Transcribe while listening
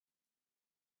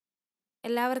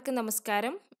എല്ലാവർക്കും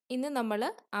നമസ്കാരം. ഇന്ന് നമ്മൾ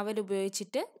അവൽ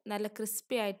ഉപയോഗിച്ചിട്ട് നല്ല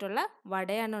ക്രിസ്പി ആയിട്ടുള്ള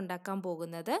വടയാണ് ഉണ്ടാക്കാൻ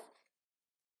പോകുന്നത്.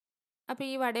 അപ്പോൾ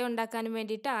ഈ വട ഉണ്ടാക്കാൻ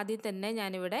വേണ്ടിയിട്ട് ആദ്യം തന്നെ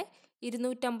ഞാനിവിടെ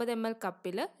 250 ml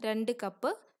കപ്പിൽ 2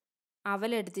 കപ്പ്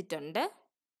അവൽ എടുത്തിട്ടുണ്ട്.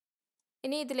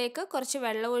 ഇനി ഇതിലേക്ക് കുറച്ച്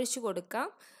വെള്ളം ഒഴിച്ച് കൊടുക്കാം.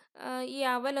 ഈ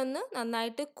അവലൊന്ന്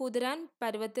നന്നായിട്ട് കുതിരാൻ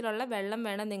പരുവത്തിലുള്ള വെള്ളം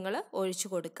വേണം നിങ്ങൾ ഒഴിച്ചു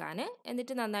കൊടുക്കാൻ.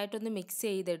 എന്നിട്ട് നന്നായിട്ടൊന്ന് മിക്സ്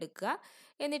ചെയ്തെടുക്കുക.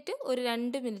 എന്നിട്ട് ഒരു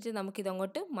 2 മിനിറ്റ്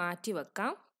നമുക്കിതങ്ങോട്ട് മാറ്റി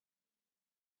വെക്കാം.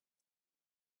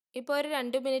 ഇപ്പോൾ ഒരു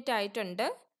 2 മിനിറ്റ് ആയിട്ടുണ്ട്.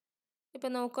 ഇപ്പോൾ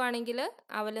നോക്കുകയാണെങ്കിൽ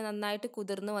അവൽ നന്നായിട്ട്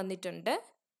കുതിർന്ന് വന്നിട്ടുണ്ട്.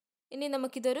 ഇനി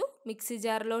നമുക്കിതൊരു മിക്സി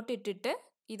ജാറിലോട്ട് ഇട്ടിട്ട്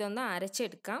ഇതൊന്ന്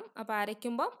അരച്ചെടുക്കാം. അപ്പോൾ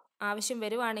അരയ്ക്കുമ്പോൾ ആവശ്യം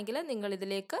വരുവാണെങ്കിൽ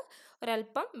നിങ്ങളിതിലേക്ക്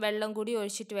ഒരല്പം വെള്ളം കൂടി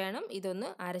ഒഴിച്ചിട്ട് വേണം ഇതൊന്ന്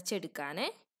അരച്ചെടുക്കാൻ.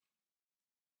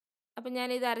 അപ്പം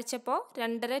ഞാനിത് അരച്ചപ്പോൾ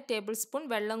 2.5 ടേബിൾ സ്പൂൺ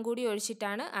വെള്ളം കൂടി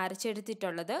ഒഴിച്ചിട്ടാണ്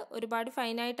അരച്ചെടുത്തിട്ടുള്ളത്. ഒരുപാട്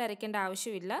ഫൈനായിട്ട് അരയ്ക്കേണ്ട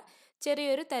ആവശ്യമില്ല.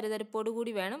 ചെറിയൊരു തരിതരിപ്പോട്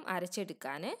കൂടി വേണം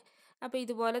അരച്ചെടുക്കാൻ. അപ്പോൾ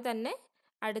ഇതുപോലെ തന്നെ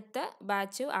അടുത്ത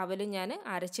ബാച്ച് അവലും ഞാൻ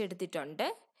അരച്ചെടുത്തിട്ടുണ്ട്.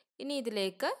 ഇനി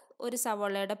ഇതിലേക്ക് ഒരു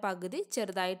സവോളയുടെ പകുതി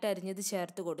ചെറുതായിട്ട് അരിഞ്ഞത്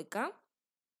ചേർത്ത് കൊടുക്കാം.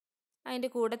 അതിൻ്റെ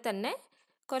കൂടെ തന്നെ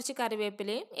കുറച്ച്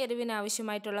കറിവേപ്പിലയും എരിവിന്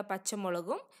ആവശ്യമായിട്ടുള്ള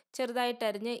പച്ചമുളകും ചെറുതായിട്ട്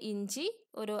അരിഞ്ഞ ഇഞ്ചി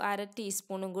ഒരു 1/2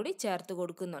 ടീസ്പൂണും കൂടി ചേർത്ത്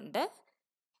കൊടുക്കുന്നുണ്ട്.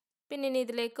 പിന്നെ ഇനി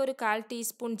ഇതിലേക്ക് ഒരു 1/4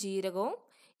 ടീസ്പൂൺ ജീരകവും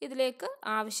ഇതിലേക്ക്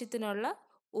ആവശ്യത്തിനുള്ള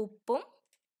ഉപ്പും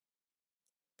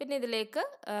പിന്നെ ഇതിലേക്ക്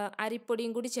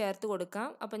അരിപ്പൊടിയും കൂടി ചേർത്ത് കൊടുക്കാം.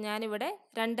 അപ്പോൾ ഞാനിവിടെ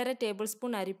 2.5 ടേബിൾ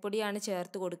സ്പൂൺ അരിപ്പൊടിയാണ്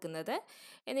ചേർത്ത് കൊടുക്കുന്നത്.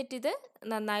 എന്നിട്ടിത്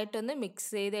നന്നായിട്ടൊന്ന്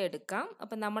മിക്സ് ചെയ്ത് എടുക്കാം.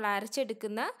 അപ്പം നമ്മൾ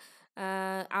അരച്ചെടുക്കുന്ന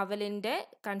അവലിൻ്റെ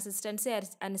കൺസിസ്റ്റൻസി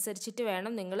അനുസരിച്ചിട്ട്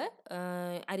വേണം നിങ്ങൾ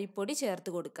അരിപ്പൊടി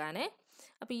ചേർത്ത് കൊടുക്കാൻ.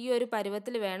 അപ്പോൾ ഈ ഒരു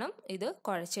പരുവത്തിൽ വേണം ഇത്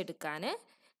കുഴച്ചെടുക്കാൻ.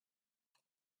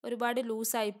 ഒരുപാട്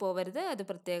ലൂസായി പോവരുത്, അത്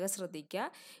പ്രത്യേകം ശ്രദ്ധിക്കുക.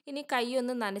 ഇനി കൈ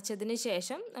ഒന്ന് നനച്ചതിന്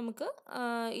ശേഷം നമുക്ക്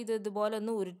ഇത് ഇതുപോലെ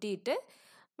ഒന്ന് ഉരുട്ടിയിട്ട്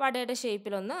വടയുടെ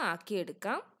ഷേപ്പിലൊന്ന്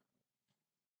ആക്കിയെടുക്കാം.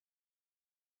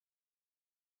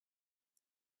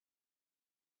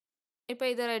 ഇപ്പോൾ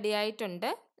ഇത് റെഡി ആയിട്ടുണ്ട്.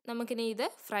 നമുക്കിനി ഇത്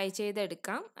ഫ്രൈ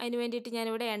ചെയ്തെടുക്കാം. അതിന് വേണ്ടിയിട്ട്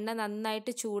ഞാനിവിടെ എണ്ണ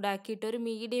നന്നായിട്ട് ചൂടാക്കിയിട്ട് ഒരു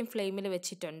മീഡിയം ഫ്ലെയിമിൽ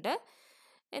വെച്ചിട്ടുണ്ട്.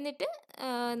 എന്നിട്ട്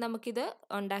നമുക്കിത്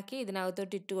ഉണ്ടാക്കി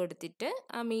ഇതിനകത്തോട്ട് ഇട്ട് കൊടുത്തിട്ട്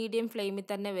ആ മീഡിയം ഫ്ലെയിമിൽ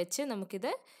തന്നെ വെച്ച്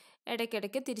നമുക്കിത്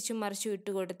ഇടയ്ക്കിടയ്ക്ക് തിരിച്ചും മറിച്ചും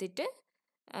ഇട്ട് കൊടുത്തിട്ട്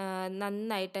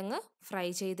നന്നായിട്ടങ്ങ് ഫ്രൈ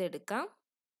ചെയ്തെടുക്കാം.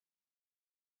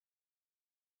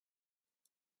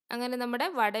 അങ്ങനെ നമ്മുടെ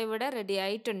വട ഇവിടെ റെഡി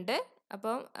ആയിട്ടുണ്ട്.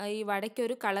 അപ്പം ഈ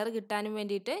വടയ്ക്കൊരു കളർ കിട്ടാനും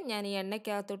വേണ്ടിയിട്ട് ഞാൻ ഈ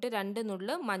എണ്ണയ്ക്കകത്തോട്ട് 2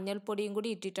 നുള്ള് മഞ്ഞൾപ്പൊടിയും കൂടി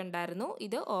ഇട്ടിട്ടുണ്ടായിരുന്നു.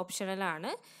 ഇത്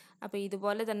ഓപ്ഷണലാണ്. അപ്പോൾ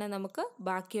ഇതുപോലെ തന്നെ നമുക്ക്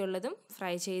ബാക്കിയുള്ളതും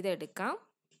ഫ്രൈ ചെയ്തെടുക്കാം.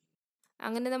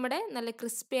 അങ്ങനെ നമ്മുടെ നല്ല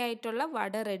ക്രിസ്പി ആയിട്ടുള്ള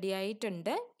വട റെഡി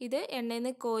ആയിട്ടുണ്ട്. ഇത് എണ്ണയിൽ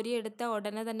നിന്ന് കോരിയെടുത്ത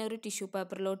ഉടനെ തന്നെ ഒരു ടിഷ്യൂ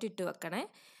പേപ്പറിലോട്ട് ഇട്ട് വെക്കണേ.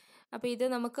 അപ്പോൾ ഇത്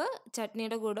നമുക്ക്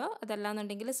ചട്നിയുടെ കൂടെ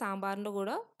അതല്ലാന്നുണ്ടെങ്കിൽ സാമ്പാറിൻ്റെ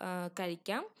കൂടെ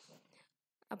കഴിക്കാം.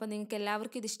 അപ്പോൾ നിങ്ങൾക്ക്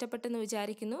എല്ലാവർക്കും ഇത് ഇഷ്ടപ്പെട്ടെന്ന്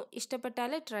വിചാരിക്കുന്നു.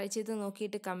 ഇഷ്ടപ്പെട്ടാൽ ട്രൈ ചെയ്ത്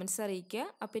നോക്കിയിട്ട് കമൻറ്റ്സ് അറിയിക്കുക.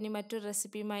 അപ്പോൾ ഇനി മറ്റൊരു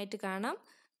റെസിപ്പിയുമായിട്ട് കാണാം.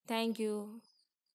 താങ്ക്